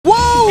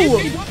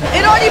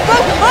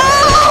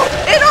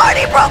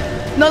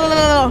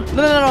No,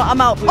 I'm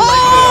out.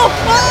 Whoa!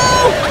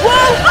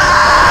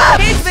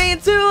 It's been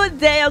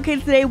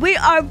today we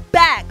are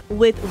back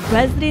with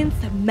Residence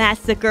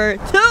Massacre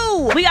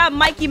 2. We got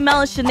Mikey,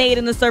 Mel, and Sinead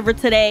in the server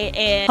today,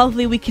 and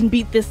hopefully we can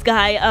beat this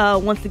guy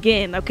once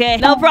again, okay?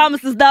 No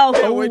promises, though.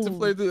 Can't wait to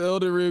play the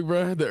Elder Ring,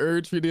 bro. The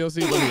Urge Tree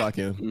DLC. Let me lock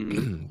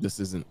in.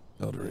 This isn't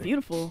Elder Ring.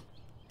 Beautiful.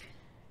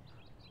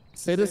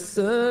 Say the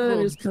sun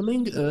is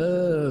coming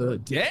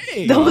up.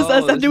 Dang. That was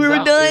us after we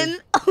were done.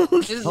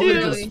 Oh, shoot. Oh,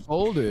 it just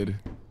folded.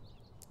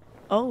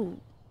 Oh.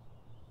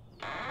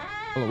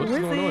 Oh, what's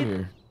going on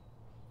here?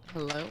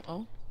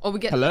 Hello. Oh, we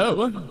get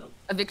hello.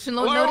 Eviction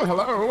notice.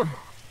 Hello.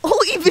 Oh,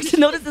 eviction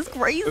notice is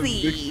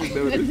crazy.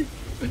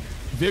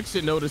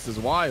 Eviction notice is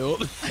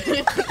wild.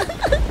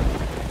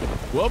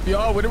 Well,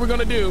 y'all, what are we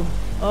gonna do?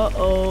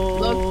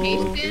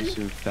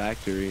 Location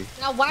factory.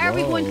 Now, why are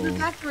we going to the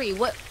factory?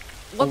 What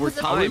was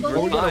the time?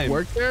 We're gonna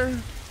work there.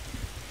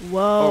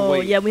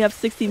 Whoa. Yeah, we have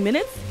 60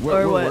 minutes.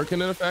 We're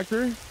working in a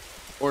factory.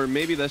 Or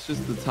maybe that's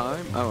just the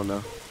time. I don't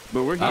know.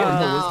 But we're here. I don't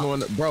know what's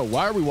going on. Bro,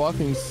 why are we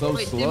walking so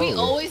slow? Did we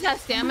always have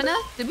stamina?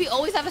 Did we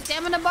always have a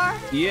stamina bar?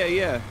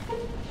 Yeah.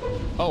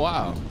 Oh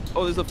wow.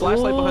 Oh, there's a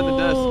flashlight behind the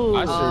desk.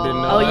 I sure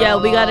didn't know. Oh yeah,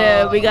 we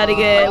gotta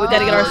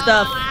get our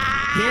stuff.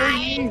 Hear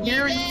you.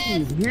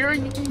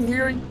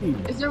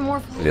 Is there more?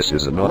 This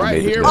is an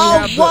automated.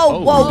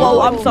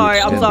 Whoa! I'm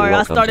sorry.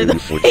 I started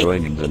for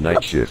joining the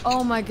night shift.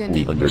 Oh my goodness.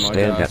 We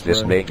understand that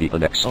this may be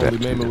unexpected.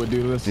 Due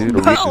to recent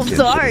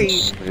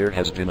incidents, there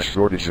has been a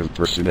shortage of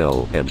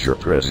personnel, and your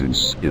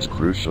presence is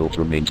crucial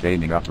to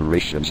maintaining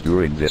operations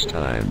during this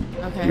time.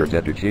 Okay. Your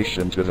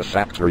dedication to the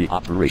factory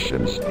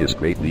operations is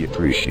greatly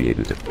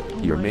appreciated.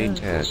 Your main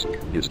task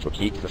is to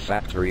keep the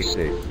factory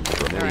safe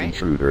from any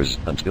intruders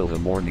until the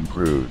morning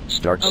crew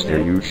starts their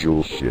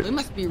usual shift. We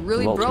must be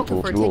really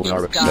Multiple broken for tools taking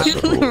are this job.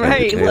 accessible and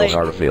details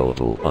are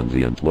available on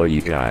the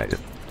employee guide.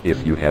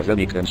 If you have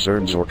any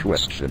concerns or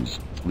questions,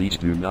 please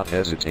do not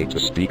hesitate to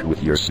speak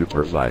with your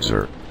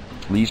supervisor.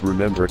 Please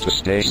remember to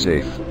stay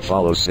safe,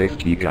 follow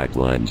safety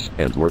guidelines,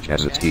 and work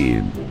as a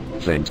team.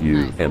 Thank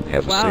you, and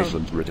have a safe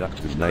and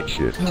productive night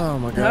shift. Oh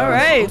my God. All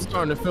right. I'm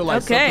starting to feel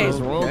like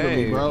something's wrong with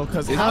me, bro.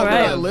 Because how did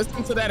I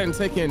listen to that and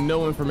take in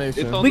no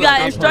information? We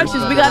got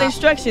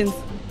instructions.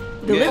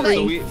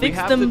 Delivery. Fix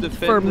them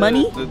for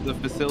money. The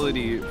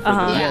facility.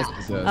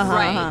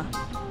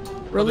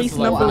 Release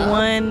number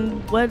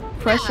 1. What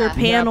pressure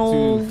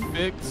panel?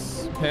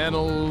 Fix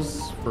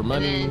panels for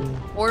money.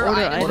 Order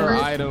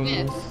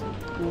items.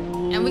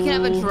 And we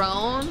can have a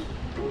drone.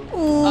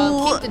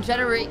 Keep the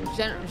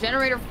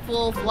generator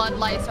full.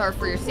 Floodlights are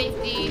for your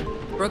safety.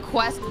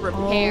 Request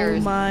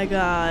repairs.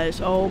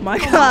 Oh my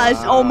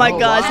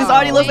gosh. This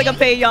already looks like a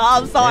pain, y'all.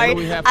 I'm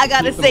sorry. I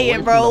gotta say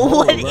it, bro.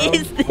 What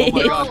is this? Oh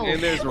my gosh,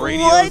 and there's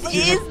radios. What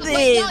is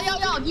this?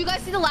 Yo, do you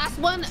guys see the last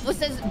one? It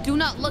says, do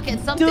not look at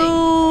something.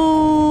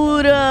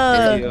 Dude.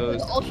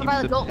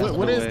 Ultraviolet.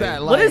 What is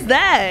that? What is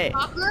that?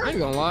 I ain't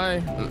gonna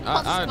lie.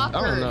 I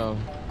don't know.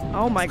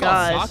 Oh my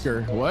gosh.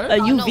 Stalker. What? A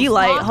UV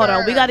light. Hold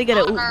on. We gotta get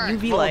a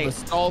UV light.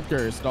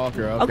 The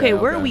stalker. Okay,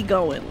 where are we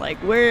going? Like,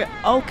 we're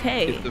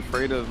okay. It's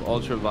afraid of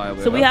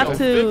ultraviolet. So we have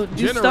to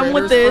do something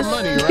with this.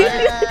 Money,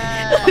 right?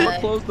 I'm gonna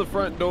close the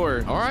front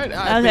door. All right.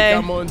 I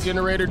think I'm on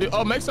generator.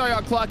 Oh, make sure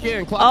y'all clock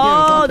in.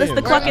 That's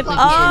the clock in.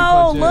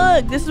 Oh,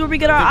 look. This is where we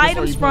get our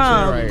items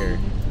from.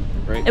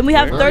 And we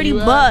have 30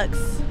 bucks.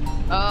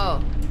 Oh.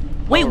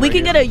 Wait, we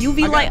can get a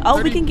UV light.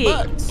 Oh, we can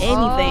get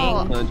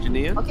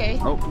anything. Okay.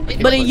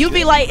 But a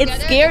UV light,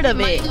 it's scared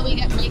of it. Do we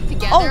get money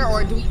together,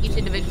 or do we each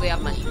individually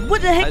have money?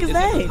 What the heck is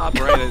that?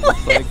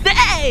 What is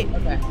that?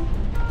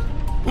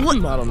 I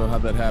don't know how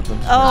that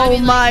happened. Oh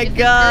my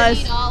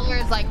gosh.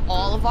 $30 like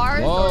all of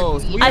ours? Whoa,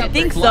 I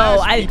think so.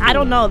 I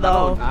don't know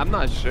though. I'm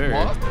not sure.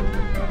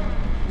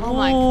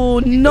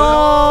 Oh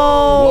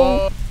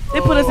no. They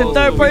put us in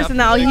third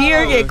person out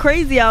here. Get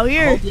crazy out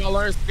here. I hope y'all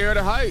aren't scared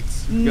of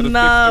heights.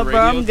 Nah, bro,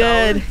 I'm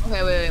good.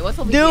 Okay, wait. What's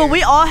over here? Dude,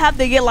 we all have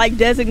to get like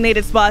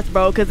designated spots,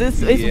 bro, because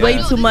it's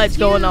way too much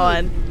going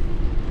on.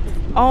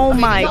 Oh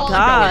my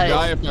god.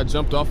 Die if I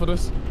jumped off of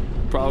this?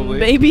 Probably.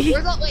 Maybe.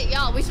 Wait,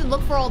 y'all, we should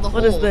look for all the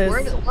holes. What is this?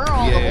 Where are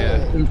all the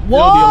holes?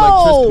 Whoa!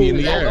 The electricity in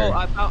the air.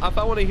 I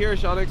found one here,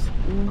 Shonix.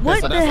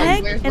 What the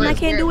heck? And I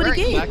can't do it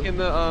again. Back in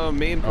the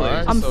main place.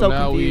 Right, I'm so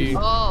confused.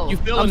 You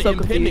feel an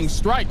impending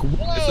strike.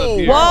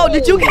 Whoa! Whoa,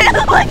 did you get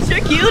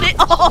electrocuted?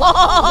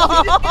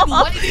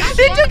 Oh!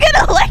 Did you get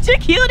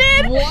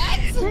electrocuted? What?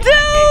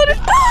 Dude!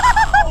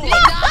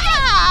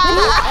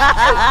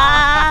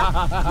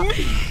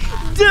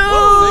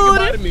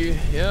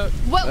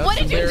 What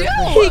did you do?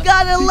 He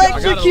got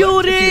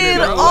electrocuted.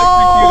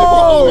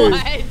 Oh!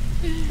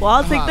 Well,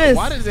 I'll take this.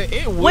 Why does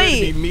it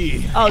Wait. Be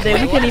me? Oh,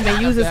 damn, we can't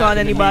even use this on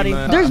anybody.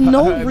 There's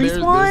no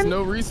respawn? There's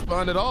no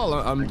respawn at all.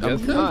 I'm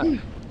good.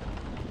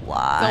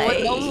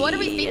 Why? So what are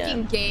we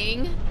thinking,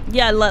 gang?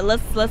 Yeah,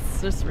 let's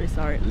just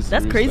restart.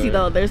 That's crazy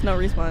though. There's no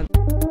respawn.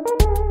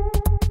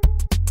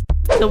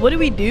 So what do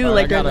we do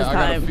during this time?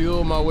 I gotta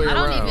feel my way around.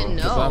 I don't even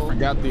know. I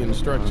forgot the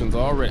instructions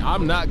already.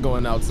 I'm not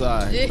going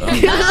outside.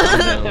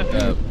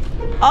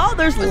 Oh,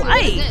 there's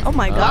light. Oh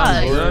my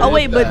god. Oh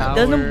wait, but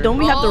don't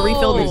we have to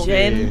refill the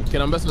gen?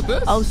 Can I mess with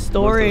this? Oh,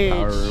 storage.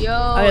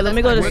 Okay, let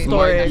me go to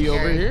storage.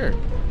 Over here.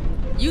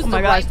 Use oh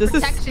my gosh, this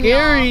is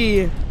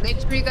scary. Make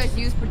sure you guys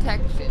use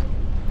protection.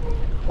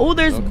 Oh,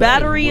 there's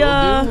battery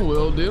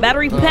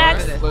battery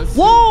packs. Right,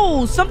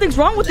 whoa, something's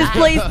wrong with this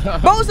place.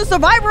 Bro, it's a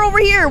survivor over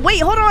here. Wait,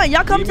 hold on.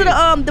 Y'all come to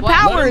the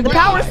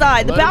power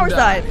side.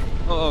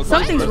 Oh,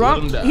 something's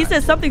wrong. He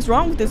said something's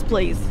wrong with this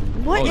place.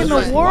 What in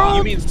the world?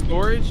 You mean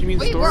storage?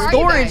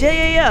 Storage,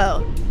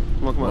 yeah.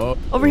 Come on.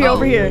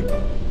 Over here.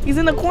 He's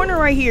in the corner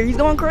right here. He's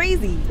going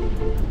crazy.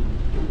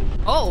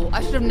 Oh,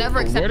 I should have never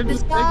accepted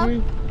this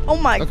job. Oh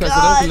my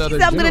gosh,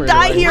 I'm gonna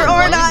die here,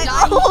 aren't I?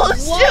 Oh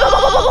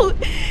shoot!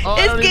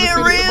 It's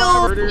getting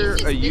real.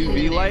 A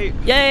UV light?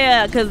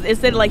 Yeah, because it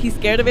said like he's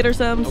scared of it or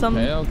something.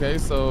 Okay,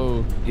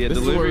 so yeah, this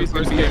delivery is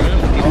where we first came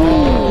in.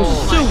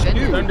 Oh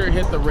shoot! Thunder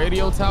hit the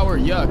radio tower.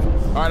 Yuck.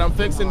 All right, I'm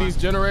fixing these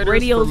generators.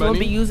 Radios won't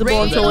be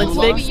usable until it's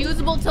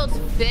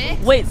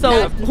fixed. Wait,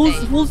 so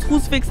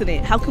who's fixing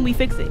it? How can we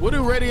fix it? What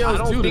do radios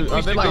do?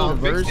 Are they like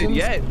versions?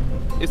 Yet.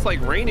 It's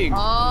like raining.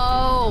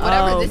 Oh,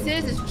 whatever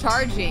this is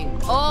charging.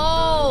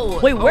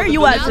 Oh. Wait, where are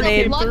you at,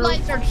 Sinead? The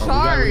floodlights are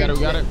charged. We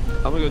got it.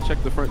 I'm gonna go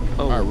check the front.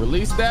 Oh. All right,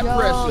 release that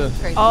pressure.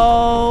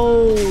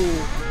 Oh.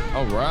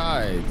 All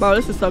right. Bro,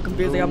 this is so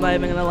confusing. I'm not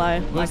even gonna lie.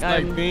 Looks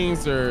like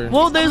things are.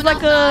 Well, there's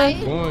like a.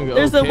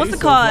 There's a what's it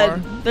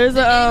called? There's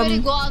a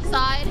Anybody go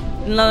outside?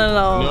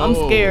 No. I'm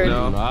scared.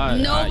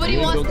 Nobody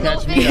wants to go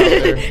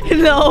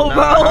No,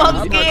 bro,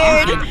 I'm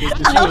scared.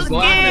 I'm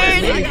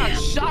scared.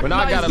 I'm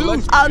not trying to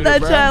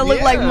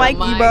look like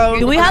Mikey, bro.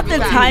 Do we have to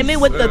time it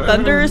with the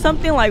thunder or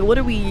something? Like, what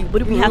do we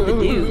have to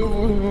do?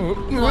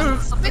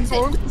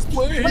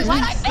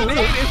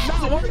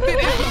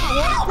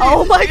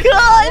 Oh my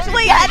gosh!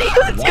 Wait, how do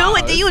you do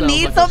it? Do you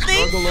need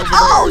something?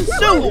 Oh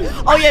shoot!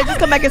 Oh yeah, just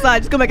come back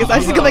inside.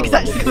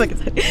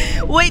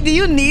 Wait, do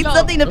you need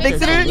something to fix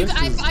it?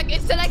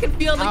 It said I could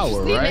feel like she's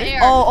in the air.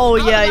 Oh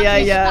yeah.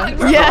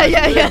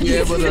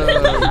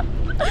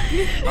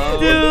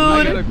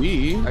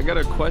 Dude, I got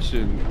a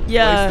question.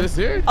 Yeah. This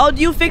here? Oh,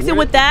 do you fix it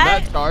with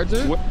that? Where'd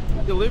the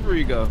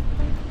delivery go?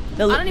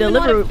 The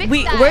delivery.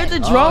 Where'd the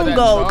drone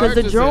go? Because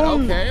the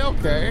drone.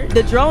 Okay.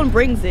 The drone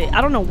brings it.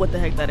 I don't know what the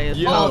heck that is.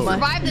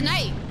 Survive the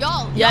night,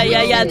 y'all. Yeah.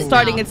 It's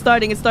starting.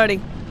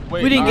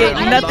 We didn't get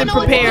nothing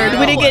prepared.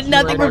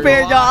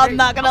 Y'all. I'm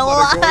not gonna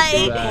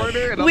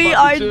lie. We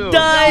are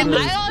done.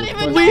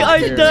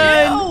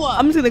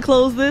 I'm just gonna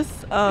close this.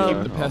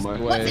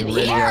 What's in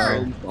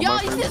here? Y'all,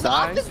 is this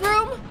office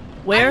room?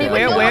 Where?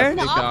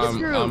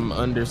 I'm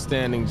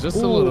understanding just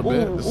a little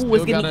bit. Ooh,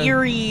 it's getting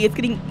eerie.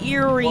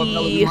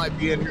 We might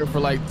be in here for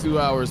like 2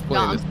 hours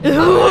playing this.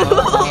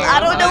 I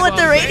don't know what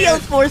the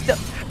radio's for still.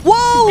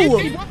 Whoa!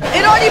 It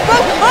already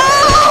broke.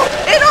 Oh!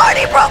 It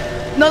already broke.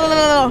 No.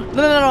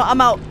 I'm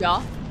out.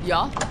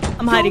 Yeah.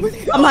 I'm hiding.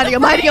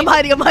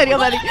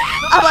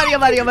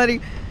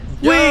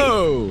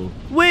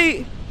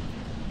 Wait.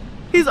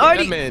 He's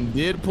already. That man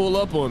did pull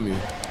up on me.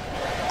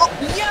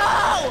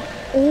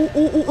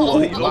 Oh,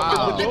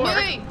 wow.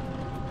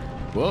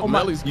 Well,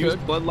 Melly's used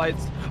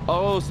floodlights.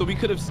 Oh, so we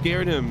could have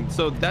scared him.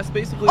 So that's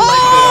basically No!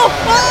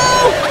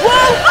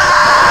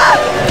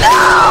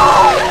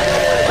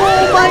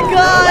 Oh my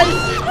god!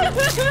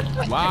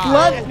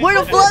 Wow. Where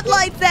the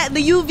floodlights at?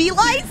 The UV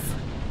lights?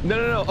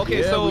 No.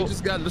 Okay, so we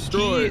just got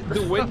destroyed.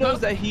 The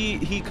windows that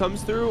he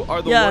comes through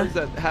are the ones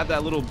that have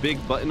that little big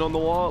button on the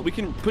wall. We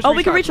can push.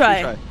 We can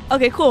retry.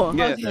 Okay, cool.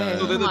 Yeah.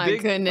 So they're the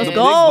big Let's big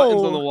go.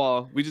 buttons on the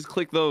wall. We just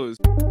click those.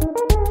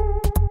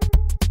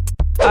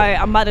 All right,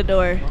 I'm by the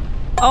door.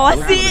 Oh, I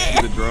see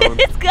it.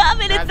 It's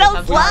coming. It's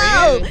so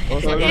slow.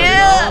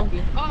 Yeah.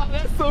 Oh,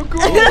 that's so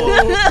cool.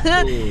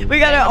 We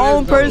got our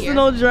own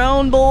personal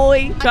drone,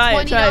 boy. Try it.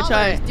 What do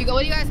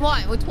you guys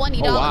want? With $20,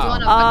 you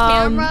want a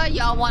camera?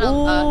 Y'all want a?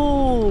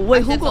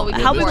 Wait,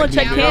 how we gonna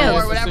check cams?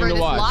 Or whatever this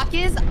lock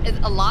is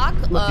a lock.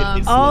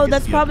 Oh,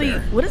 that's probably.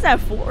 What is that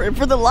for?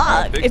 For the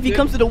lock. If he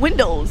comes to the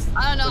windows.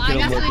 I don't know. I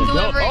got something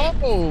delivery.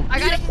 I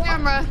got a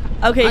camera.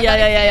 Okay,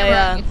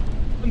 yeah.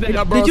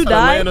 Did you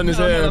die? I'm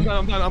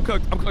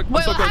cooked. Wait,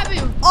 what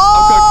happened?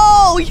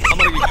 Oh,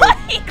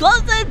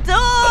 close the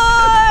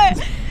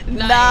door.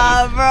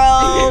 Nah,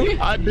 bro.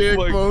 I did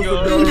close the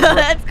door.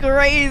 That's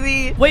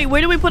crazy. Wait,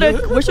 where do we put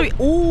it? Where should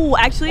we? Ooh,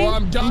 actually,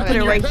 I'm gonna put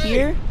it right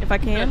here if I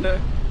can.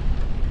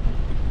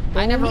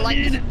 I never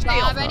liked this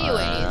job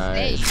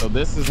anyways. So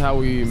this is how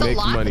we make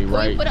money,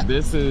 right?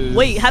 This is.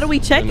 Wait, how do we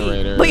check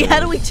it? Wait,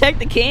 how do we check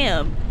the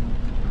cam?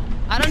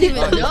 I don't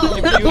even know.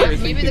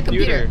 Maybe the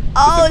computer.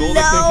 Oh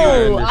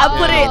no! I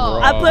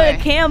put a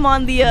cam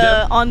on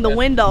the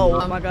window.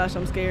 Oh my gosh,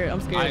 I'm scared.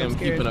 I am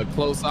keeping a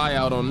close eye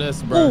out on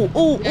this, bro.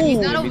 Ooh.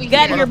 Get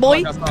out of here,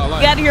 boy. Get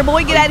out of here,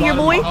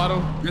 boy.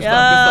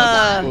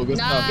 Yeah,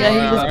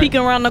 he was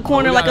peeking around the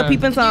corner like a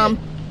peeping Tom.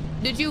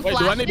 Did you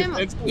flash him?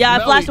 Yeah,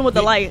 I flashed him with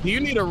the light. Do you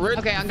need a wrench?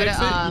 Okay, I'm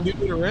gonna. You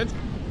need a wrench?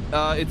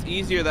 It's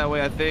easier that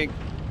way, I think.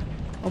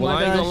 Oh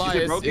my gosh.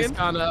 It's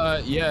kind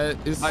of, yeah.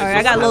 Alright,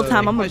 I got a little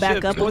time. I'm gonna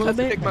back up a little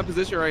bit. Take my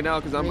position right now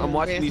because I'm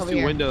watching these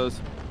two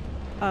windows.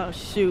 Oh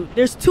shoot!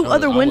 There's two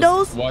other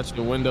windows. Watch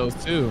the windows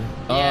too.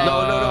 Yeah.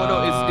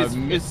 No.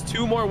 It's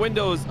two more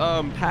windows.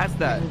 Past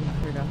that. Here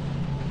we go.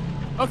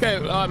 Okay,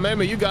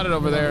 Mama, you got it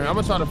over there. I'm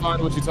gonna try to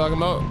find what you're talking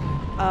about.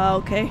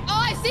 Okay. Oh,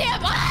 I see him.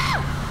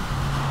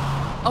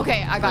 Ah!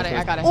 Okay, I got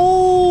it.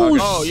 Oh,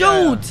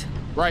 yeah. shoot!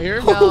 Right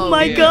here. Oh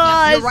my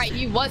gosh! You're right.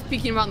 He was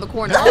peeking around the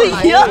corner. Yo!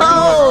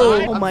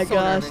 Oh my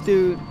gosh,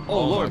 dude.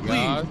 Oh Lord,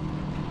 please.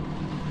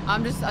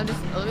 I'm just. Oh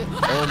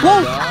Whoa.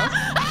 my God.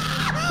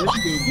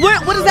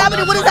 What is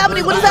happening? What is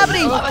happening? What is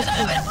happening?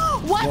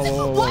 What?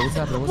 Whoa, what's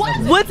happening?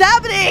 What's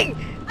happening?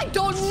 I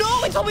don't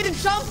know. It told me to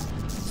jump.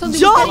 Something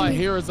Jump! was All I getting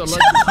me. hear is I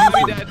electrocution.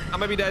 might be dead. I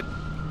might be dead.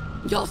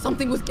 Yo,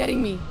 something was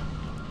getting me.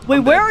 Wait,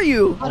 where are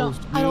you? I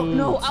don't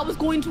know. I was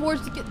going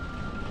towards to get.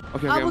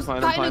 Okay, I I'm was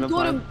fine. kind of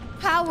going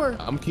power.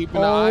 I'm keeping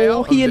an eye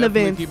out. he in the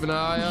definitely vents. keeping an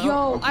eye out.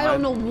 Yo, I'm I don't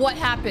fine. know what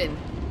happened.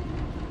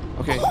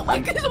 Okay. Oh my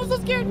goodness, I'm so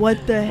scared.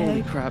 What the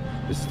Holy heck? crap!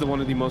 This is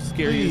one of the most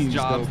scariest Please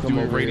jobs don't come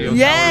doing over radio. here.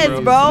 Yes,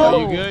 tower, bro. Yeah,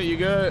 you good? You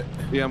good?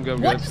 Yeah, I'm good.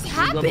 I'm What good. just Go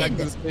back to the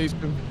happened?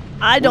 station.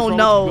 I don't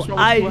know.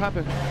 What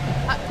happened?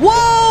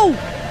 Whoa!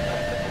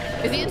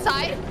 Is he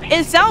inside?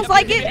 It sounds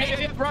like it.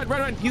 Yeah.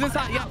 Run. He's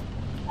inside. Yeah.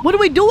 What do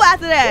we do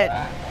after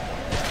that?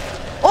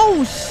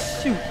 Oh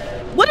shoot!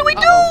 What do we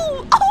do?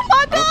 Oh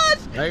my gosh!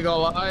 I ain't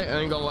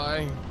gonna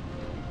lie.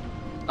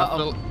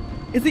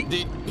 Is he?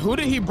 Who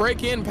did he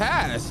break in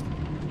past?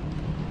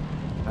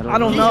 I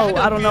don't He know. had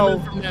to I don't come in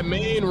know. From that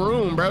main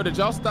room, bro. Did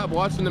y'all stop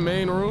watching the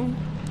main room?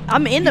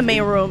 I'm in the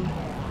main room.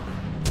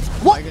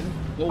 What?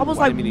 Whoa, I was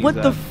why like, do you what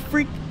need the that?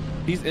 freak?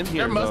 He's in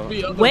here. There must though.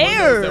 be other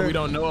Where? windows that we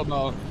don't know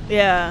about.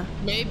 Yeah,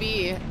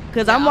 Maybe.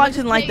 because Yeah, I'm I'ma watching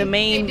just like stay- the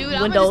main hey, dude,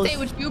 windows. I'm gonna stay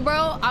with you,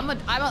 bro. I'm a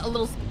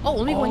little. Oh,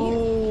 let me go in here.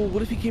 Oh,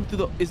 what if he came through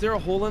the? Is there a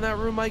hole in that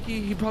room,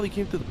 Mikey? He probably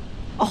came through the.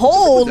 A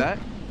hole. What's that?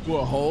 To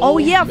a hole? Oh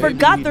yeah, I Maybe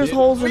forgot he there's did.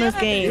 holes in Oh, this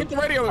yeah, game. Hit the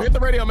radio,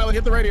 Melly.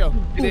 Hit the radio.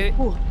 Did it?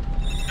 Ooh.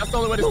 That's the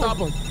only way to stop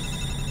him.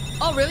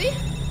 Oh, really?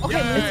 Okay.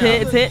 Yeah. It's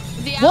hit. It's hit.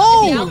 Is he out?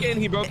 Whoa! Is he out?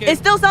 He broke in. It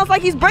still sounds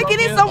like he's breaking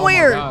in Oh my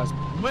somewhere. gosh.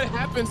 What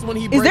happens when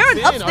he Is breaks there an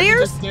in? Are you upstairs?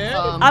 just scared?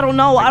 I don't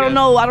know. I don't guess.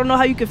 know. I don't know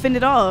how you can fend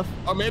it off.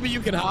 Or maybe you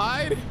can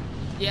hide?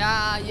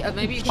 Yeah,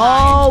 maybe you can.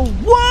 Oh,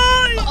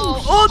 what?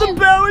 Uh-oh. Oh, the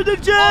power, the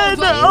gen.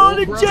 Oh,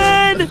 the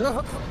gen.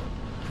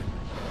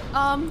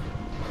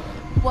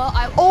 Well,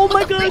 I. Oh what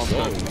my the gosh. frick?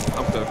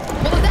 I'm good.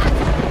 What was that?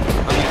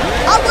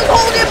 I was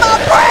holding my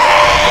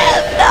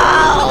breath. No.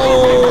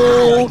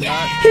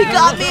 He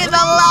got me in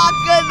the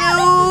locker,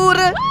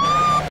 dude.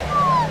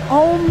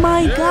 Oh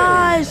my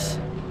gosh.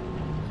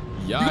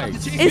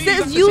 Yikes. It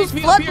says use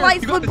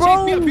floodlights for bro.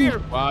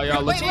 Wow,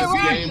 y'all, look at this where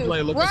are you?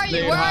 gameplay. Look Where at are you?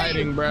 stay Where are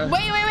hiding, you? bruh.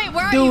 Wait, where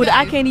are you? Dude,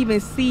 I guys? can't even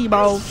see,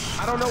 bro.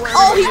 I don't know where.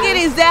 Oh, he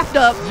everybody getting zapped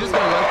up. You just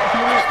gonna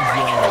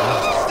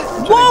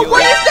electrocute it? Whoa,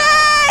 what is that?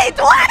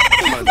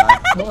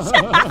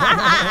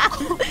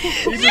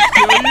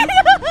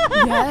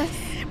 Yes.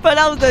 But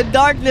that was the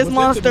darkness Was it the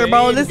monster,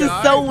 bro. main This is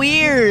guy? so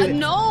weird.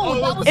 No,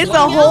 that was It's a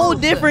someone whole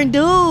else. different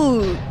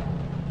dude.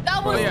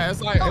 That Oh was. yeah,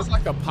 it's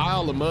like a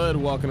pile of mud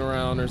walking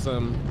around or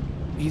something.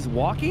 He's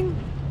walking?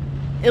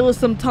 It was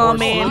some tall Or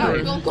man.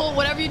 slithering. Don't go.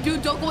 Whatever you do,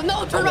 don't go.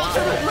 No, turn around.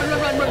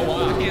 Run. Oh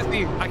wow.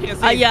 I can't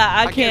see. Yeah,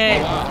 I Oh,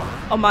 can't.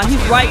 wow. Oh my,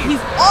 he's right. He's.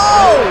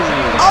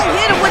 Oh,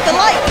 hit him with the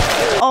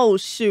light. Oh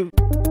shoot.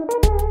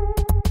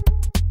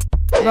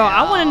 Bro,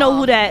 I want to know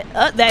who that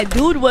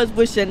dude was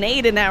with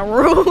Sinead in that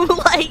room.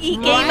 Like he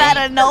came Right?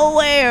 out of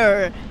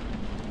nowhere. And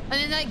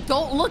then like,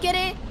 don't look at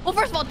it. Well,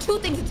 first of all, two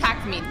things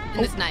attacked me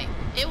in this night.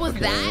 It was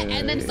that,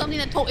 and then something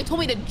that told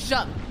me to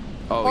jump,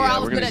 Oh or yeah, I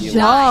was we're gonna gonna need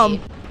die.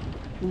 Jump.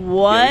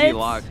 What? Yeah, we need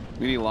locks.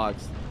 We need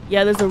locks.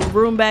 Yeah, there's a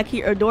room back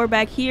here, a door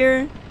back here,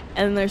 and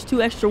then there's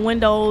 2 extra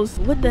windows.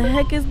 What the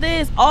heck is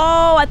this?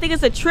 Oh, I think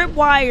it's a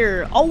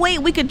tripwire. Oh wait,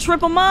 we could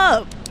trip them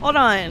up. Hold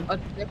on. A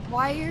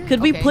tripwire?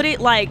 Could we Okay. put it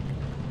like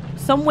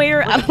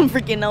somewhere? I don't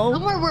freaking know.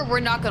 somewhere where we're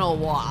not gonna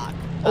walk?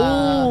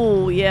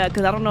 Oh yeah,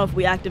 because I don't know if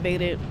we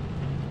activate it.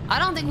 I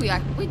don't think we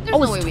act. Wait, there's Oh,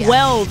 no way it's we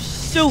 12.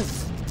 Shoot.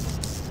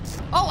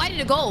 Oh, I need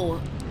to go.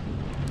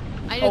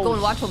 I need to go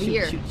and watch over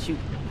here. Shoot.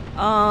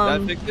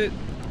 That fixed it?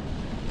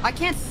 I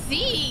can't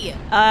see.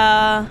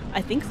 I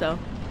think so.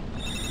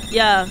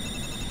 Yeah,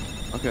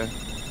 Okay.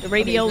 the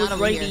radio he's is not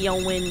over here.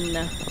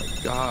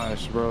 radioing.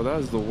 Gosh, bro, that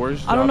was the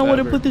worst I don't know job where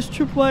to ever. put this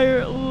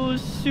tripwire. Oh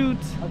shoot.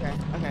 Okay.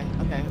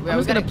 I'm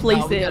just gonna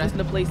place it. I'm just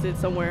gonna place it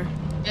somewhere.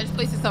 Yeah, just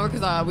place it somewhere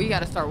because we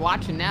gotta start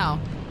watching now.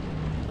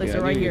 Place Yeah,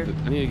 it right I here.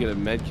 need to get a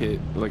med kit,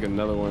 like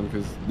another one,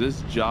 because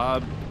this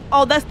job.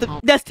 Oh,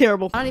 that's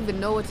terrible. I don't even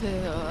know what to.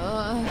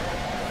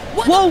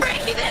 What Whoa. the frick?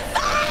 He's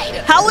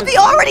inside! How is he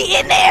already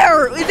in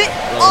there? Is it?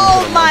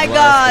 Oh my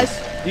gosh.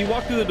 He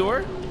walked through the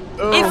door?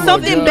 It's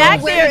something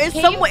back Where there. he It's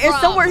came somewhere. It's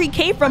from. somewhere he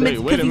came from. Wait,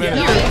 It's wait a because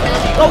he's minute.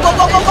 here. Go. Close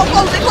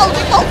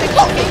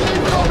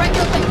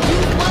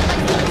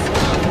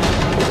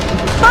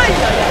it.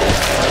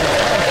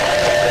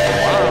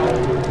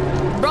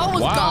 Bro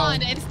was Wow.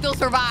 gone and still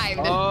survived.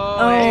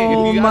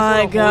 Oh you guys my wanna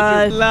hold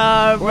gosh. your-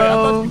 Nah, Wait, I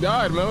thought bro. you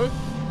died, man.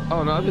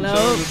 Oh no, I've been Nope.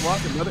 chilling just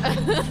walking, brother.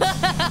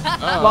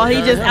 Oh, While he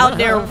okay. just out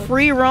there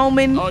free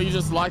roaming. Oh, you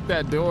just locked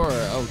that door.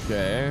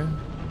 Okay.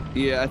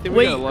 Yeah, I think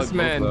Wait, we gotta lock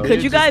man, both, though.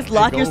 Could you guys just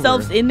lock take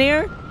yourselves over. in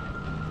there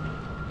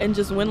and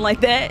just win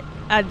like that?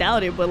 I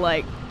doubt it, but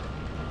like,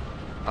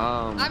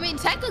 I mean,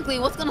 technically,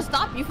 what's gonna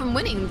stop you from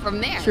winning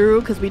from there? true,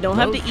 because we don't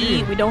have to Low-key.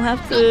 eat. We don't have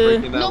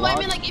breaking to. that No, but I lock.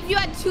 mean, like, if you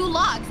had 2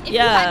 locks, if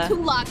Yeah. you had 2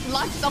 locks,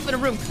 lock yourself in a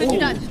room, could you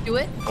not just do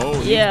it? Oh,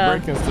 he's Yeah.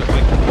 breaking stuff.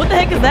 What the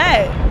heck is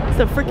that? It's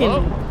a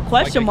freaking Whoa.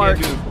 question Like, I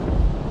mark. can't do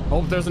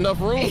Hope there's enough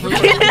room for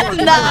that.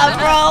 Nah,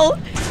 bro.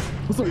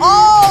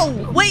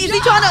 Oh, wait, is he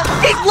trying to?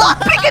 He's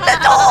lockpicking the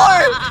door,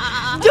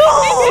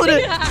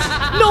 dude.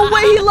 No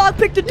way, he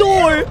lockpicked the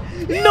door.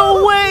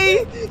 No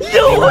way.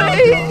 No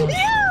way.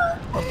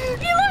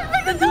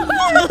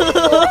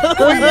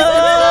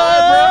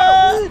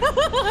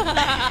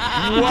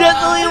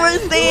 Just what we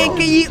were saying,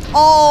 can you?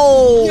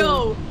 Oh.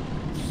 Yo,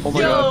 Oh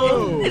my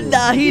god.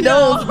 Nah, he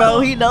knows, bro.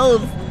 He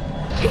knows.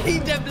 he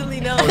definitely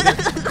knows.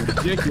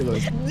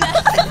 Ridiculous.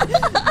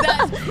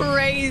 That's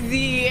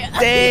crazy.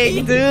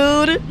 Dang,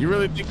 dude. You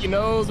really think he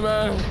knows,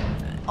 man?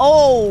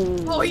 Oh.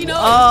 Oh, he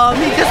knows.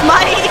 He just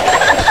might.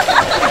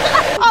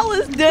 I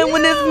was done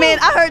with this man.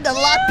 I heard the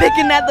lock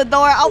picking at the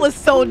door. I was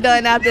so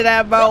done after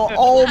that, bro.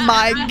 Oh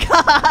my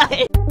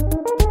god.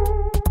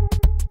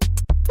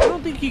 I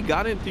don't think he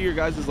got in through your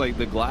guys' like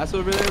the glass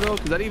over there though,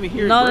 because I didn't even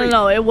hear it No, break.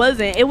 no, no. It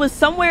wasn't. It was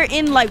somewhere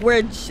in like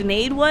where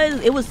Sinead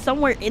was. It was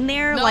somewhere in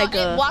there, No, like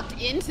it walked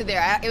into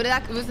there.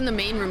 It was in the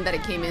main room that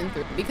it came in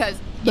through because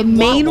the it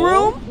main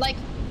walked- room. Like,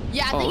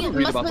 yeah, I Oh, think it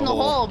read must have about been the the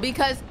hole. hole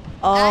because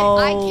Oh.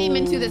 I came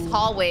into this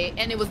hallway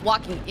and it was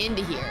walking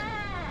into here.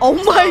 Oh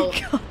my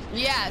So- god.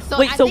 Yeah. So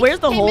Wait, I so think where's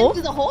it the came hole?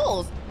 Into the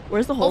holes.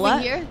 Where's the hole Over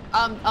at? here,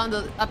 on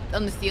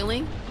the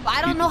ceiling. But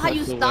I don't know how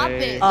you Tucked stop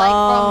away. it. Like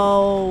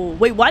Oh,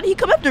 wait. Why did he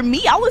come after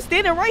me? I was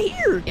standing right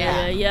here.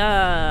 Yeah.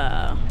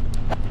 Yeah.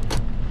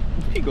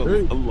 He gonna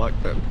unlock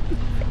them.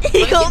 He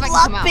see if goes I can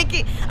lock come out.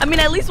 picking. I mean,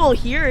 at least we'll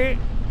hear it.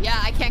 Yeah,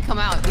 I can't come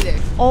out either.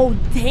 Oh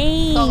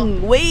dang!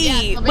 So, wait,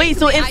 yeah, so wait.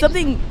 So basically if I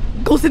something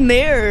goes in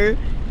there,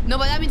 No,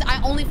 but that means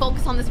I only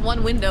focus on this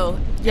one window.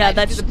 yeah, I just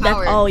that's do the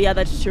power. oh yeah,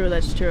 that's true.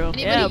 That's true.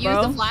 Anybody Yeah, use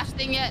bro. the flash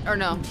thing yet or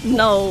no?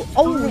 No.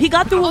 Oh, he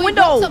got through a Oh, he broke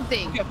window.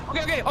 something.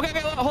 Okay,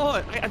 hold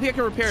on. I think I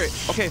can repair it.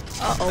 Okay.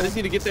 Uh-oh. I just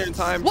need to get there in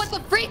time. What the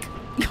freak?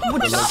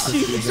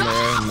 Electricity's in there.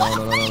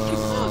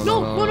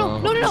 No,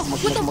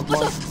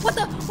 What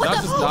the? Y'all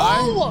just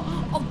die?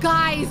 Oh,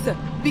 guys,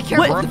 be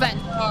careful What? of the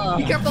vent.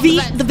 Be careful of the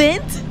vent. The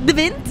vent, the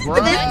vent, the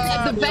Bruh,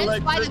 vent. The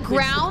vent by the electricity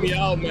ground. took me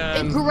out,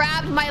 man. It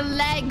grabbed my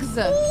legs.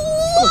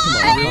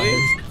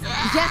 Really?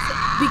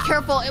 Yes, be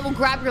careful. It will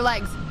grab your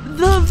legs.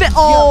 The vent.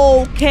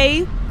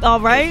 Okay. All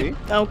right.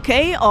 see?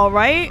 Okay. All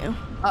right.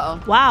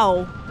 Uh-oh.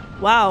 Wow.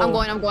 Wow. I'm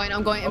going.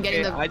 I'm Okay,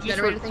 getting the I just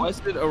generator thing.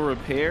 requested a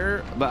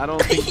repair, but I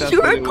don't think that's You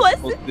what it was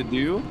requested- supposed to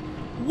do.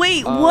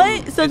 Wait. Um,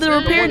 What? So it's the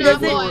not repair the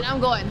one doesn't. that- I'm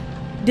going.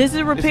 Does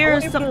it repair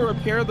It's only some? able to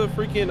repair the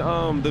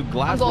freaking the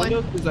glass I'm going.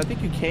 windows because I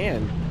think you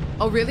can.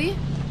 Oh, really?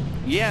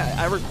 Yeah,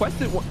 I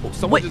requested one.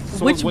 Wait,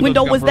 which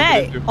window was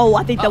that? Oh,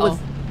 I think that was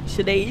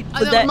Sinead.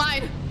 Was Never that?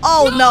 mind.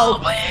 Oh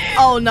no.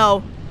 Oh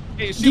no.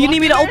 Hey, Do you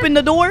need me to open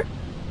the door?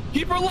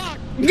 Keep her locked.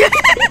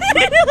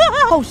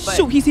 Oh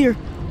shoot, he's here.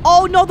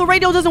 Oh no, the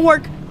radio doesn't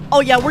work. Oh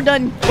yeah, we're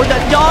done. We're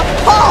done, y'all.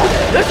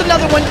 Oh, there's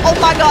another one. Oh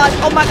my gosh.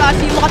 Oh my gosh,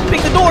 he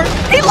lockpicked the door.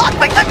 He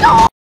lockpicked the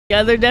door.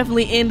 Yeah, they're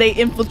definitely in. They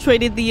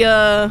infiltrated the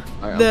I'm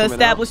coming out.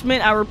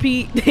 establishment. I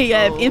repeat, they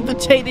have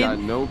infiltrated Got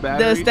no the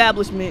batteries.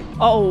 establishment.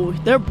 Oh,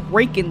 they're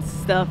breaking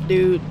stuff,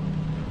 dude.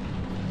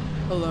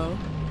 Hello.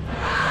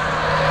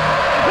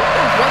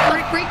 What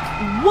the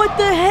freak? What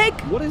the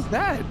heck? What is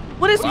that?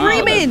 What is Wow,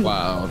 screaming? that's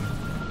wild.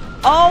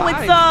 Oh, it's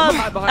Hide.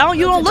 Hide behind- I don't.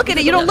 You don't look at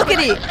it. You don't look at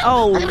it.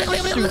 Oh.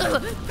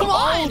 Come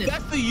on. Oh,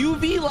 that's the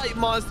UV light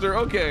monster.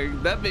 Okay,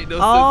 that made no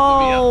sense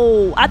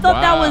Oh, I thought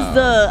that was Wow.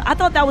 the. I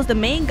thought that was the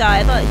main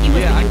guy. I thought he to was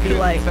me. Yeah, I the UV couldn't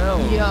light. tell.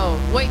 Yo,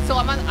 wait. So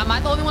am I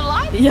the only one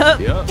alive? Yep.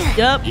 Yep.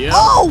 Yep. Yep.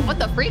 Oh. What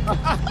the freak?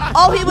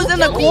 Oh, he was in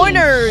the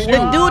corner.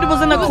 The dude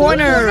was in the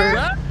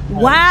corner.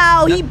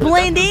 Wow, he That's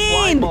blend the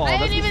slime in. ball. I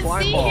That's didn't the even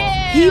slime see ball.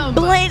 He him.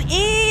 blend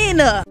in.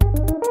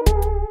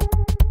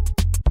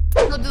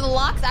 So do the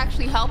locks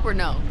actually help or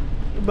no?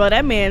 Bro,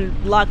 that man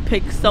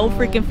lockpicked so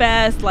freaking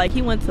fast. Like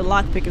he went to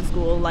lockpicking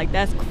school. Like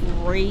that's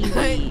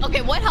crazy.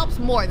 Okay, what helps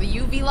more, the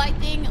UV light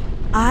thing?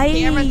 I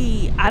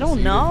don't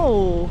See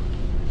know.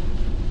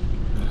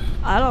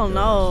 I don't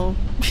know.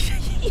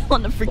 He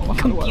on the freaking How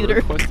do I computer.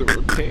 request a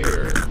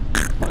repair?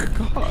 My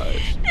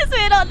gosh. This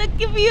man on the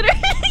computer.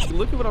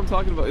 Look at what I'm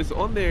talking about. It's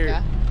on there.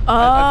 Yeah.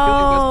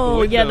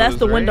 Oh, yeah, that's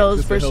the right? windows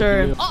Just for to help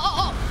sure. you.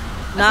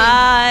 Oh.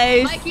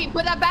 Nice. Mikey,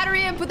 put that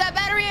battery in. Put that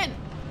battery in.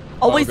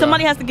 Oh wait, Okay.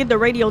 somebody has to get the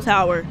radio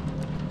tower.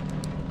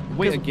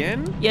 Wait,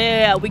 again?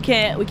 Yeah, we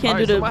can't All do right,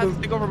 the. someone has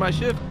to take over my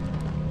shift.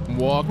 I'm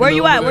walking Where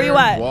you over at? Where you there,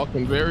 at?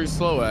 Walking very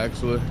slow,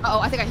 actually. Oh,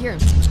 I think I hear him.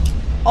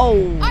 Oh.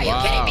 Are you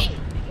Wow. kidding me?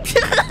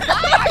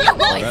 Why are you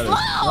going That is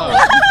slow?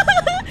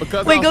 tough.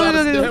 Because Wait, I go, was go,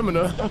 out of go,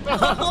 stamina.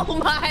 Oh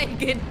my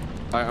goodness.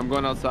 All right, I'm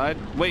going outside.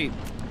 Wait.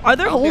 Are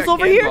there I don't think holes I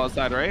over can here? Go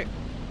outside, right?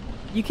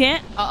 You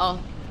can't. Uh-oh.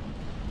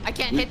 I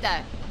can't hit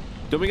that.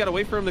 Don't we gotta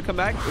wait for him to come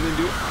back and then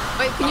do it?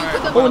 Wait, can you All put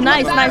right. the Oh, put the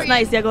nice, battery nice,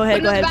 nice. in? Yeah, go ahead,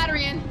 Put go the ahead.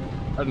 battery in.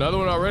 Another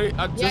one already?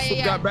 I just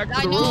got back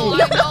to the room. I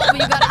know, but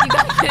you gotta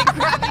get it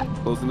grabbing.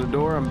 Closing the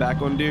door. I'm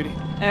back on duty.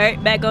 All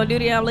right, back on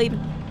duty. I'm leaving.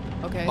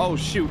 Okay. Oh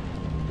shoot.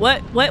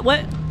 What?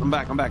 I'm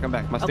back. My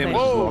stamina is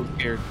low. I'm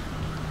scared.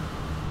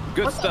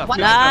 Good stuff.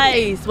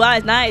 Nice.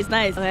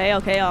 Nice.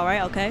 Okay. All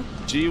right. Okay.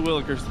 G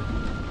Willikers.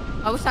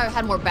 I wish I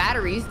had more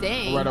batteries.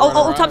 Dang.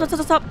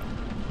 Top.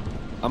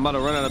 I'm about to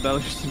run out of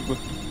batteries. I'm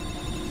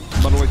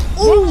about to wait.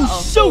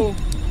 Oh shoot.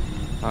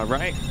 All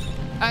right.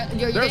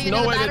 There's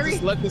no way to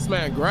just let this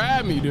man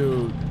grab me,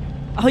 dude.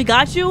 Oh, he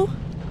got you?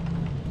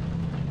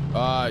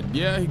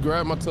 Yeah, he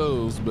grabbed my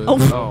toes, but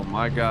oh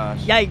my gosh.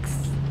 Yikes.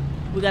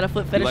 We got a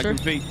foot finisher.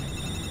 Like feet.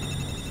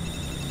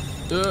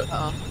 Did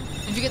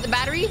you get the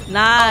battery?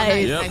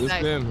 Nice. Yep,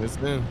 it's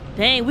in.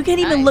 Dang, we can't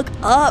even look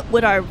up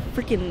with our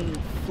freaking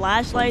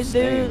flashlights,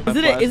 dude.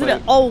 Is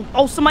it? Oh,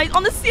 somebody's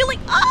on the ceiling.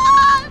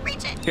 Ah,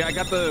 reach it. Okay, I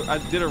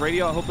did a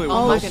radio. I hope it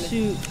Oh, was.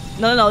 shoot.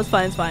 No, it's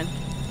fine.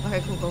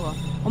 Okay, cool.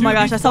 Oh my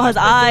gosh, I saw his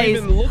eyes.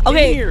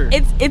 Okay,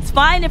 it's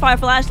fine if our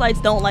flashlights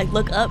don't like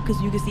look up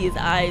because you can see his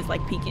eyes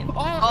like peeking.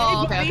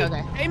 Oh, okay.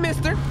 Hey,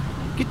 mister.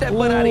 Get that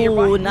butt out of your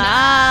body. Oh,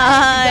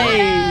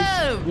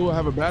 nice. We'll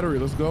have a battery.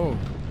 Let's go.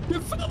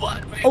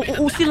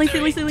 Oh, ceiling. Oh.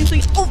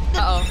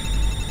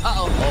 Uh-oh.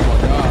 Oh my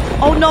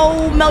god. Oh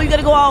no, Mel, you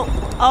gotta go out.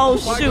 Oh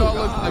Why shoot. do I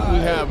look like we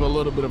have a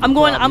little bit of I'm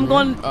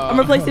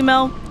replacing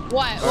Mel.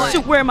 What?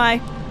 Shoot, where am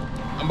I?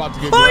 I'm about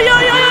to get Oh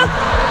yeah.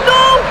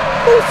 No!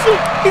 Oh shoot,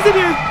 he's in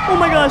here. Oh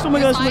my gosh.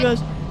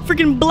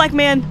 Freaking black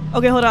man.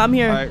 Okay, hold on, I'm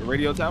here. All right,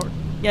 radio tower.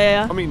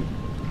 Yeah. I mean,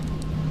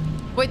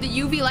 wait, the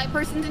UV light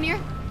person's in here?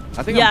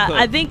 I think I'm cooked.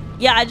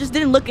 I just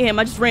didn't look at him.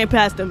 I just ran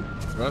past him.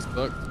 That's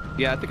cooked.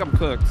 Yeah, I think I'm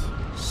cooked.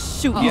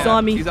 Shoot, he's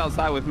on me. He's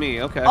outside with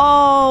me. Okay.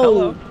 Oh.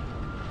 Hello.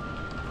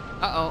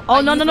 Uh-oh. Oh,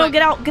 no,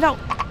 get out. No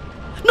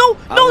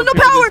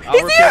power.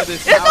 He's here.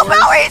 There's no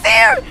power. He's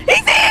here.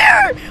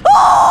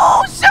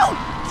 Oh, shoot.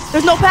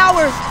 There's no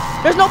power.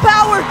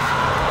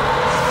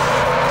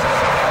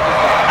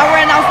 I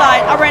ran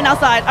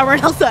outside.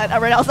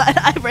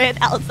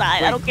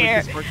 I don't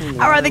care.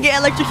 I'd rather get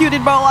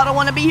electrocuted, bro. I don't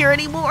want to be here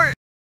anymore.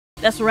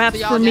 That's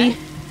wraps for me.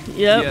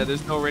 Yep. Yeah,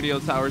 there's no radio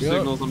tower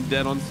signals. I'm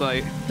dead on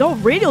site. No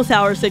radio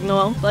tower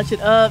signal. Clutch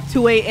it up.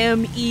 2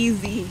 a.m.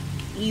 Easy.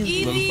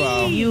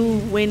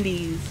 You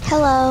Wendy's.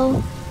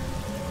 Hello.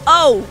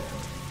 Oh.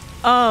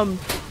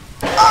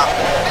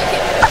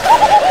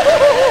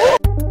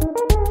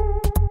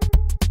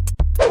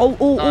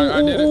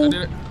 I did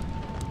it.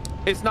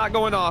 It's not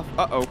going off.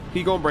 Uh-oh.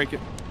 He gonna break it.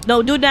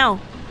 No, do it now.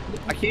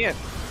 I can't.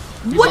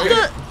 What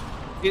the?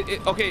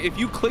 Okay, if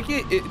you click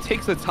it, it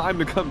takes a time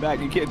to come back.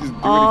 You can't just do it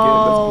again.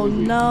 Oh,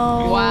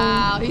 no.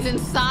 Wow, he's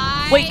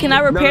inside. Wait, can I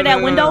repair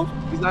that window? No.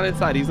 He's not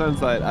inside.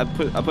 I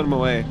put him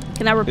away.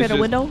 Can I repair the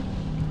window?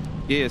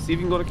 Yeah, see if you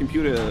can go to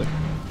computer and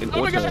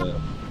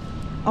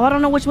Oh, I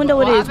don't know which window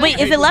it is. Wait,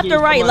 is it left or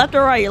right? Left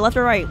or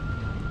right?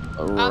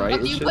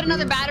 Do you put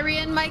another battery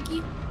in,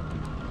 Mikey?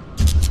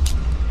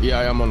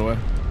 Yeah, I'm on the way.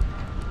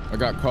 I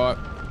got caught.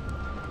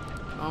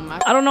 Oh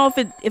my. I don't know if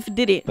it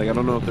did it. Like, I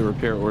don't know if the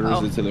repair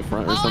orders it to the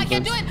front or something. I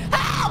can't do it.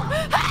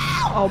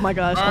 Help! Oh my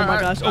gosh.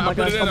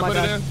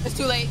 It's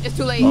too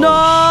late.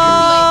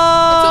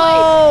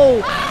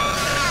 No!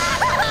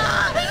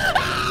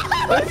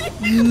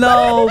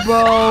 No,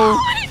 bro.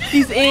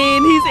 He's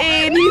in.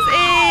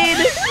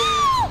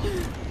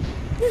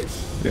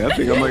 Yeah, I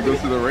think I might go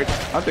to the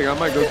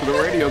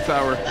radio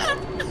tower.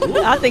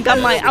 I think I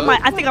might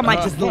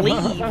just leave.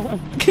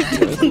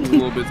 That's a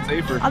little bit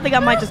safer. I think I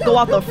might just go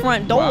out the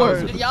front door.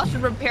 Y'all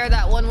should repair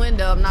that one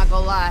window. I'm not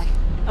gonna lie.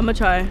 I'm gonna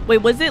try. Wait,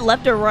 was it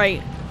left or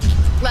right?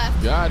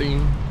 Left. Got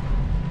him.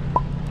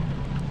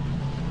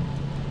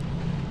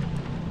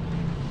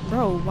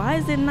 Bro, why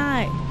is it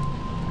not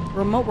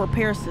remote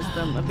repair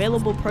system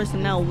available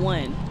personnel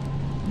 1?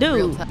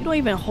 Dude, you don't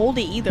even hold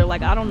it either.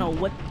 Like, I don't know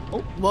what. Oh,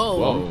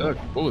 whoa.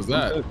 What was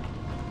that?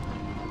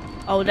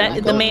 Oh,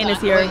 the man is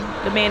here.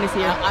 The man is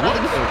here. I don't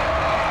think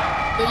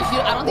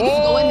you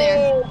should go in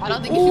there. I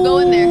don't think you should go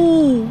in there.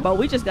 But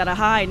we just gotta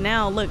hide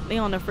now. Look, they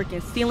on the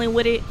freaking ceiling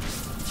with it.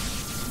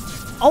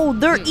 Oh,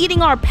 they're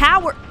eating our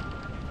power.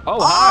 Oh,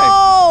 hi.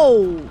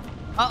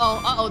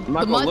 Uh-oh. I'm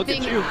not gonna look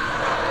at you.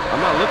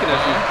 I'm not looking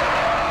at you.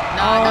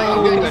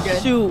 No, you're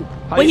good. Shoot.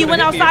 Wait, he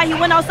went outside.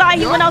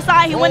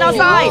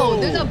 Whoa,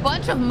 there's a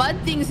bunch of mud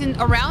things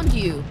around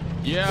you.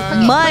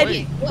 Yeah.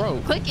 Mud.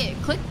 Bro. Click it.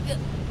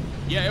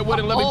 Yeah, it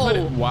wouldn't let me put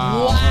it.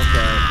 Wow.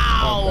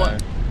 Okay.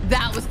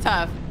 That was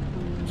tough.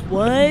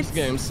 What? This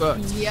game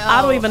sucks. Yo.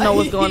 I don't even know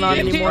what's going on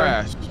anymore.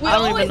 Trash. We I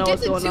don't always even know get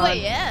what's to going 2 on.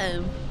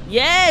 a.m.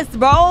 Yes,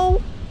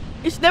 bro.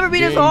 It should never be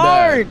this Game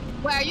hard.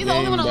 Wait, are you the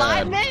only one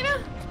alive, man?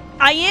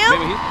 I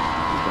am?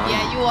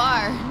 Yeah, you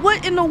are.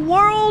 What in the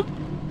world?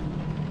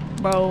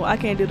 Bro, I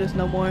can't do this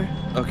no more.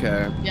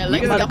 Okay. Yeah, We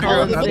let's gotta figure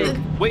out figure how out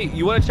to- Wait,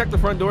 you want to check the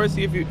front door,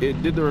 see if it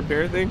did the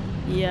repair thing?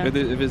 Yeah. If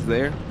it's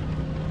there?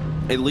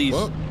 At least.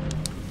 Well,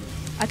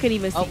 I couldn't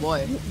even see. Oh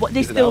boy. What,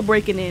 they Is it still out?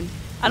 breaking in.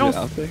 I Is it don't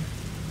out there?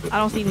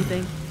 see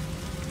anything.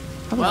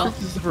 How the fuck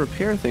does the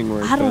repair thing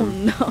work? I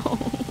don't know. I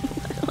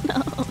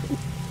don't know.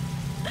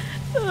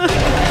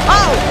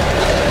 Oh!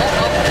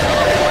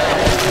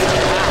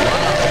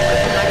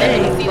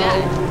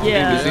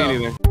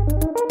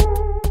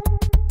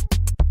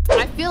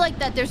 feel like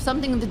that there's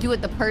something to do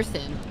with the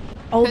person.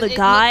 Oh, the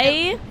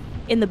guy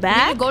in the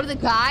back? We didn't go to the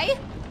guy?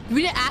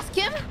 We didn't ask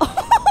him?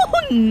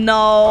 Oh,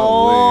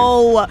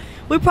 no.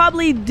 We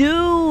probably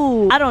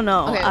do. I don't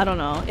know. Okay. I don't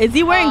know. Is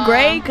he wearing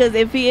gray? Because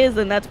if he is,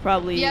 then that's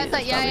probably. Yeah,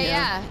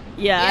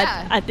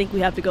 Yeah, I think we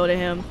have to go to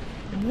him.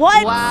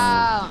 What?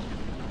 Wow.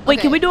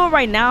 Wait, can we do it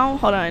right now?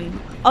 Hold on.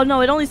 Oh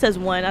no, it only says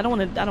 1. I don't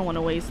want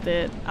to waste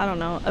it. I don't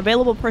know.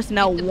 Available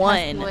personnel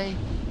 1.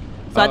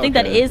 So I think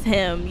that is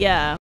him.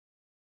 Yeah.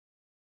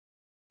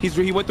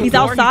 He went through He's a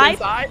door. outside. He's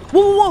inside.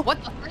 Whoa.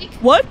 What the freak?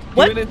 What?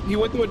 He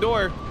went through a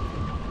door.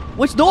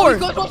 Which door? He's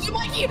going towards you,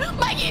 Mikey!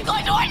 Mikey, he's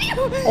going towards you!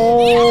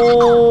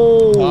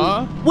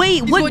 Huh?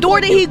 Wait, what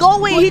door did he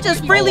go in? He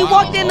just freely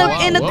walked in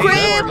the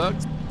crib?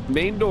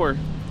 Main door.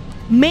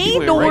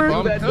 Main door?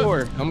 I'm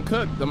cooked. I'm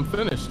cooked. I'm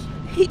finished.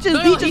 He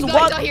just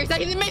walked. He's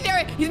in the main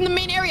area. He's in the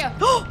main area.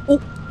 Oh.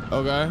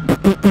 Okay.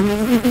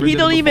 He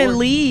don't even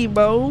leave,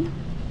 bro.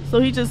 So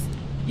he just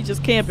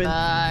camping.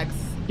 Sucks.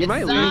 He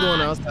might leave.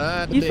 Going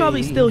outside. He's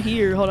probably still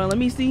here. Hold on, let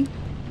me see.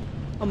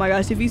 Oh my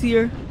gosh, if he's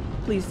here,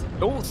 please.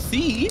 Don't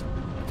see.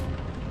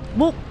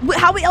 Well,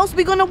 how else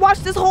we gonna watch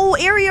this whole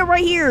area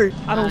right here?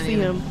 I don't see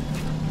him.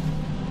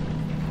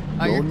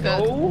 Oh, you're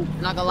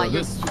cooked. Not gonna lie,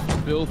 you're this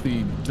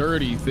filthy,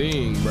 dirty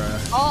thing,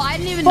 bruh. Oh, I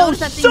didn't even notice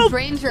that thing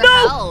drains your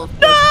health.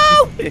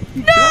 No!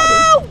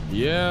 No!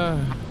 Yeah.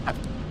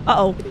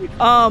 Uh-oh.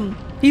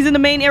 He's in the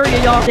main area,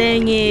 y'all.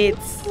 Dang it.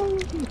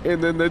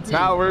 And then the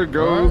tower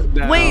goes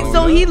down. Wait,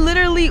 so he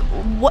literally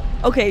what?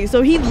 Okay,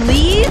 so he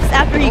leaves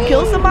after he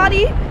kills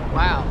somebody?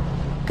 Wow.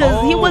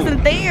 Because he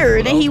wasn't there.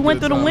 And then he went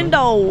through the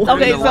window.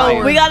 Okay,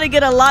 so we gotta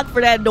get a lock for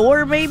that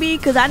door, maybe?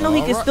 Because I know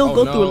he can still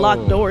go through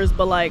locked doors,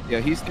 but like. Yeah,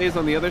 he stays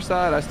on the other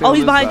side. I stay Oh, on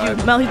he's this behind side.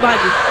 you. Mel, he's behind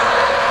you. Oh,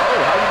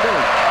 how you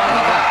doing?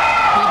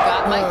 He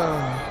got Mike.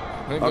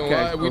 Ain't gonna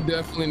lie, we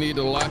definitely need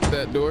to lock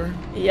that door.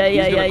 Yeah.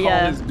 He's gonna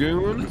call his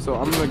goon, so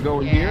I'm gonna go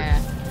in here.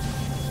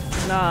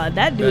 Nah,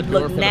 that dude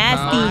looked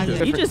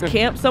nasty. You just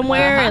camp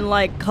somewhere and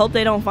like hope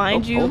they don't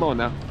find you. Hold on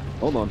now.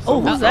 Hold on.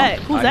 Oh, who's that?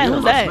 Who's that?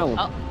 Who's that?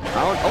 Oh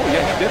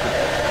yeah, he's dipping.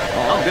 Oh,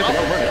 I'm dipping.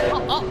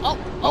 I'm running.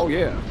 Oh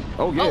yeah.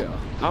 Oh yeah.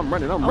 I'm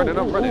running. I'm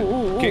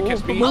running. Can't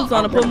catch me. Put moves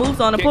on him. Put moves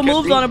on him. Put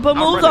moves on him. Put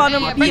moves on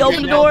him. He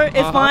opened the door.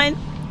 It's fine.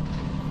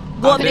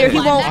 Go up there. He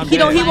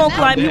won't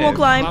climb. He won't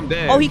climb. I'm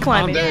dead. Oh, he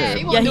climbing. Yeah,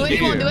 he won't do it.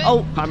 He won't do it.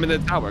 Oh, Climb in the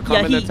tower. yeah.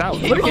 Climb in the tower.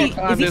 What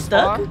is he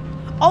stuck?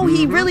 Oh,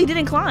 he really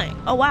didn't climb.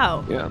 Oh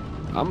wow. Yeah.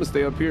 I'm gonna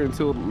stay up here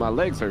until my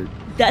legs hurt.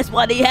 That's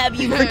why they have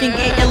you freaking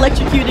get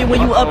electrocuted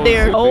when you up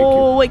there.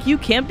 Oh, wait, you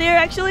camp there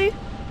actually?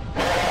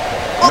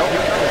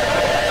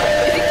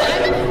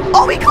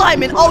 Oh, he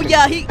climbing. Oh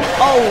yeah, he.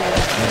 Oh.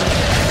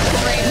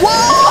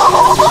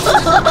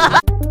 Whoa!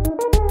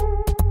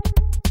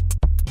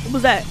 What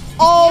was that?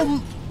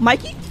 Oh,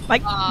 Mikey?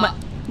 Mike? Nah,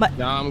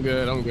 I'm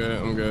good. I'm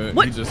good.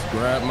 What? He just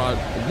grabbed my.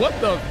 What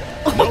the?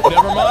 Nope,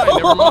 never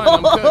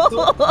mind.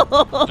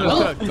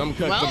 I'm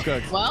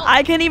cooked. Well,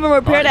 I can't even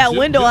repair that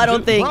window, I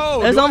don't think.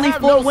 There's only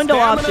 4 window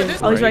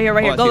options. Oh, he's right here.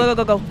 Go.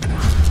 All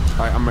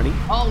right, I'm ready.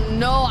 oh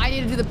no, I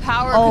need to do the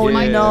power. Oh,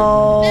 my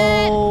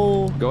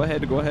no. Go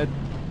ahead.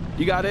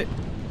 You got it.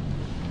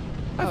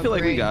 I feel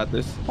like we got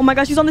this. Oh my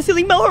gosh, he's on the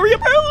ceiling. Mel, hurry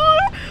up.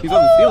 He's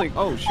on the ceiling.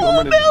 Oh shoot, I'm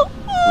running. Mel.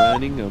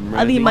 I'm running. I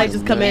think he might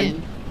just come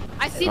in.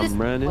 I see this.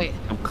 I'm running. Wait.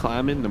 I'm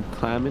climbing.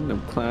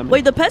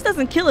 Wait, the pest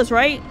doesn't kill us,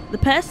 right? The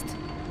pest?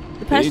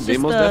 The pest They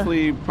most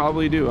definitely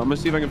probably do. I'm gonna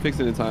see if I can fix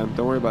it in time.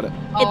 Don't worry about it.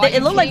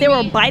 It looked like they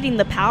were biting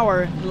the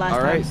power last time.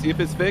 All right, see if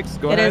it's fixed.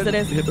 Go ahead. It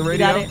is. Hit the You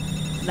radio. got it.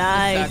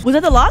 Nice. Was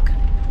that the lock?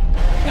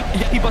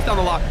 He bust down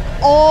the lock.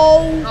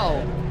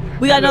 Oh.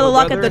 We got Hello, another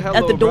lock brother.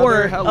 at the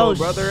door. Hello, Oh,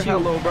 brother. shoot.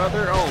 Hello,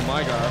 brother. Oh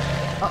my gosh.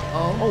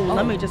 Oh,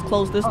 let me just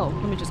close this. Let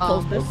me just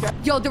close this.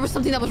 Yo, there was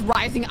something that was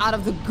rising out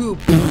of the goop.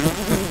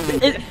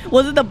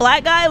 Was it the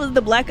black guy? Was it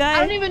the black guy? I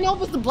don't even know if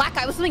it was the black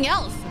guy. It was something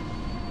else.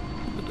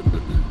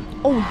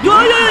 Oh,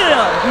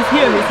 yeah. He's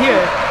here.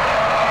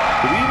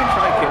 Did we even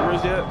try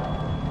cameras yet?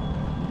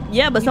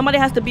 Yeah, but somebody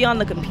has to be on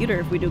the computer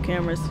if we do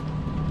cameras.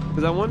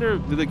 Because I wonder,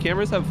 do the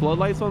cameras have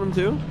floodlights on them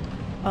too?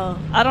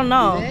 I don't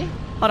know. Do they?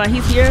 Hold on,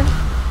 he's here.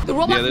 The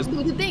robot is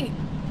the thing.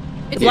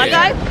 It's Black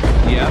guy?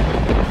 Yeah.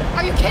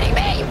 Are you kidding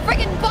me? You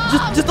freaking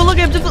bomb! Just to look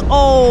at him.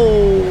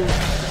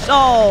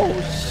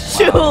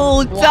 Shoot.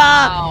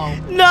 Wow.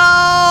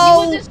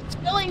 No. He was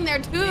just chilling there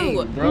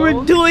too.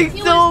 We're doing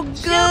so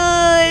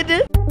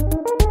good.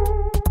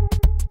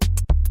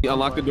 He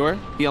unlocked the door.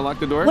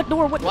 What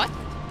door? What?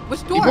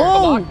 Which He door? broke the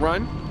lock.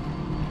 Run.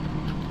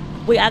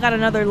 Wait, I got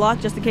another lock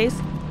just in case.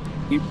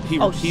 He's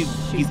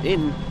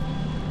in.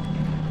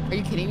 Are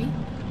you kidding me?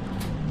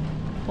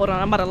 Hold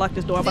on, I'm about to lock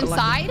this door. I'm He's about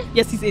to lock inside? it.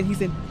 Yes, he's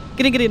in.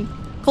 Get in.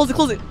 Close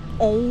it.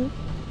 Oh.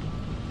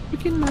 We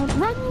can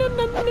run.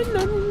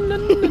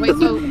 Wait,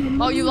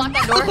 so you locked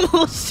that door?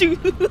 Oh shoot.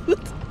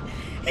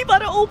 He about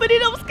to open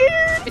it. I'm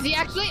scared. Is he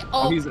actually?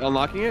 Oh, he's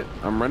unlocking it.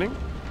 I'm running.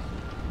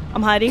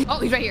 I'm hiding. Oh,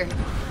 he's right here.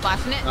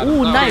 Flashing it.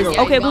 Ooh, nice.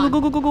 Yeah, Okay, he's gone.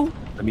 go.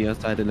 Let me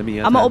outside. I'm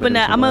gonna open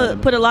that. I'm gonna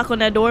put a lock on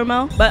that door,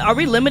 Mo. But are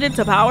we limited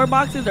to power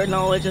boxes or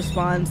no? It just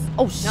spawns.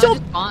 Oh shit!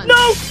 No!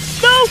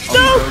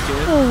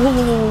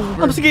 Oh,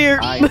 I'm scared.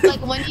 I'm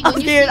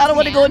scared. I don't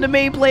want to go in the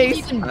main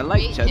place. I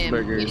like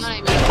cheeseburgers. You know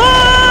what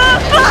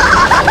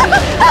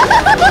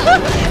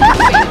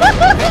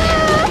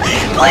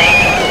I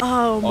mean?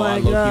 Oh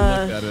my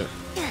god.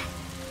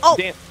 Oh.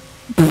 Damn.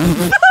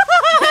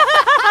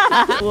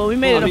 Well, we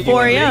made it at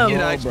 4 a.m.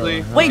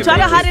 Wait, try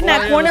to hide in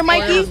that corner,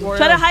 Mikey.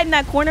 Try to hide in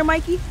that corner,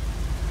 Mikey.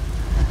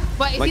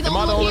 Wait, is he the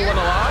only one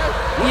alive?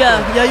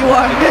 Yeah, you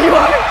are. Yeah, you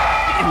are.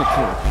 In the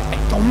corner. Hey,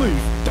 don't move.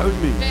 Don't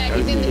move. Yeah,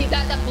 he's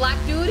that black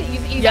dude.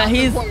 He's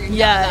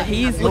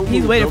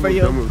waiting for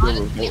you.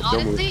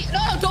 Honestly, no,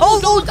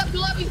 don't look up.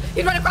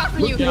 He's right across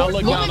from you.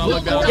 Look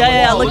down.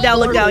 Yeah, look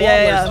down.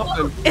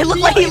 Yeah. It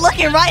looks like he's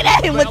looking right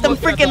at him with them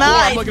freaking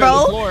eyes,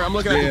 bro. I'm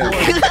looking at the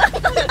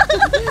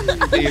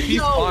floor. Hey, if he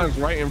spawns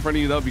right in front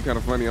of you, that'd be kind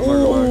of funny. I'm not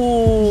gonna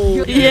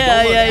lie.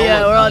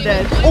 Yeah. We're all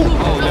dead.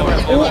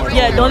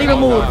 Yeah, don't even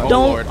move.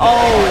 Don't.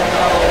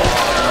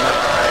 Oh.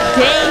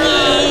 Dang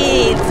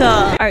it!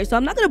 All right, so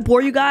I'm not gonna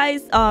bore you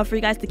guys for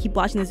you guys to keep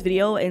watching this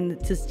video and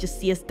to just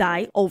see us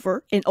die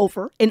over and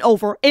over and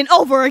over and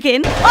over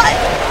again.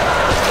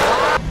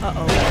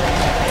 Uh-oh.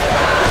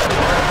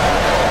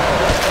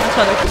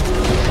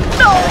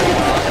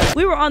 No!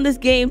 We were on this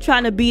game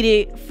trying to beat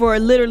it for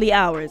literally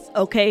hours,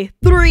 okay?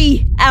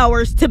 3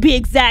 hours to be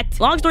exact.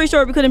 Long story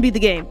short, we couldn't beat the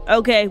game.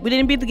 Okay, we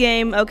didn't beat the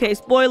game. Okay,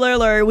 spoiler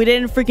alert, we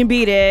didn't freaking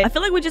beat it. I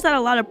feel like we just had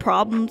a lot of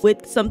problems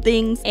with some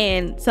things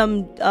and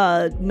some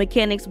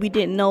mechanics we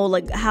didn't know,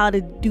 like how to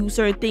do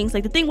certain things.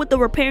 Like the thing with the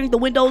repairing the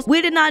windows, we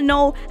did not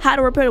know how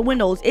to repair the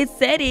windows. It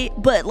said it,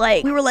 but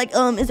like we were like,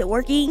 is it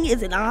working?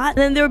 Is it not? And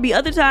then there would be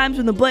other times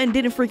when the button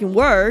didn't freaking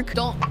work.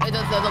 What's it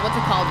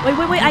called?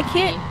 Wait,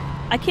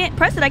 I can't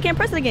press it. I can't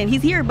press it again.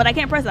 He's here, but I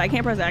can't press it.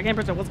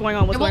 What's going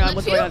on? What's going on?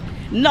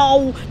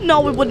 No,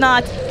 it will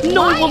not.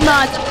 No, it will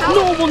not.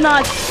 No, it will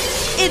not.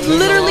 It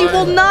literally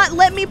will not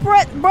let me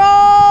press, bro.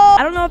 I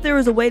don't know if there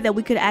was a way that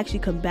we could actually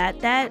combat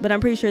that, but I'm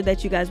pretty sure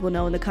that you guys will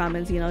know in the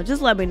comments, you know,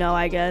 just let me know,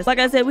 I guess. Like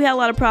I said, we had a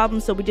lot of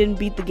problems, so we didn't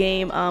beat the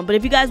game. But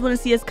if you guys want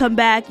to see us come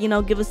back, you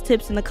know, give us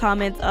tips in the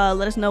comments,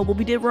 let us know what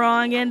we did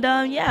wrong, and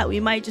yeah, we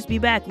might just be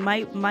back.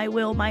 Might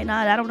will, might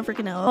not. I don't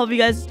freaking know. Hope you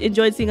guys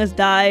enjoyed seeing us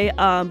die,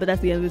 but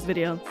that's the end of this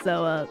video.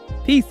 So,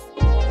 peace.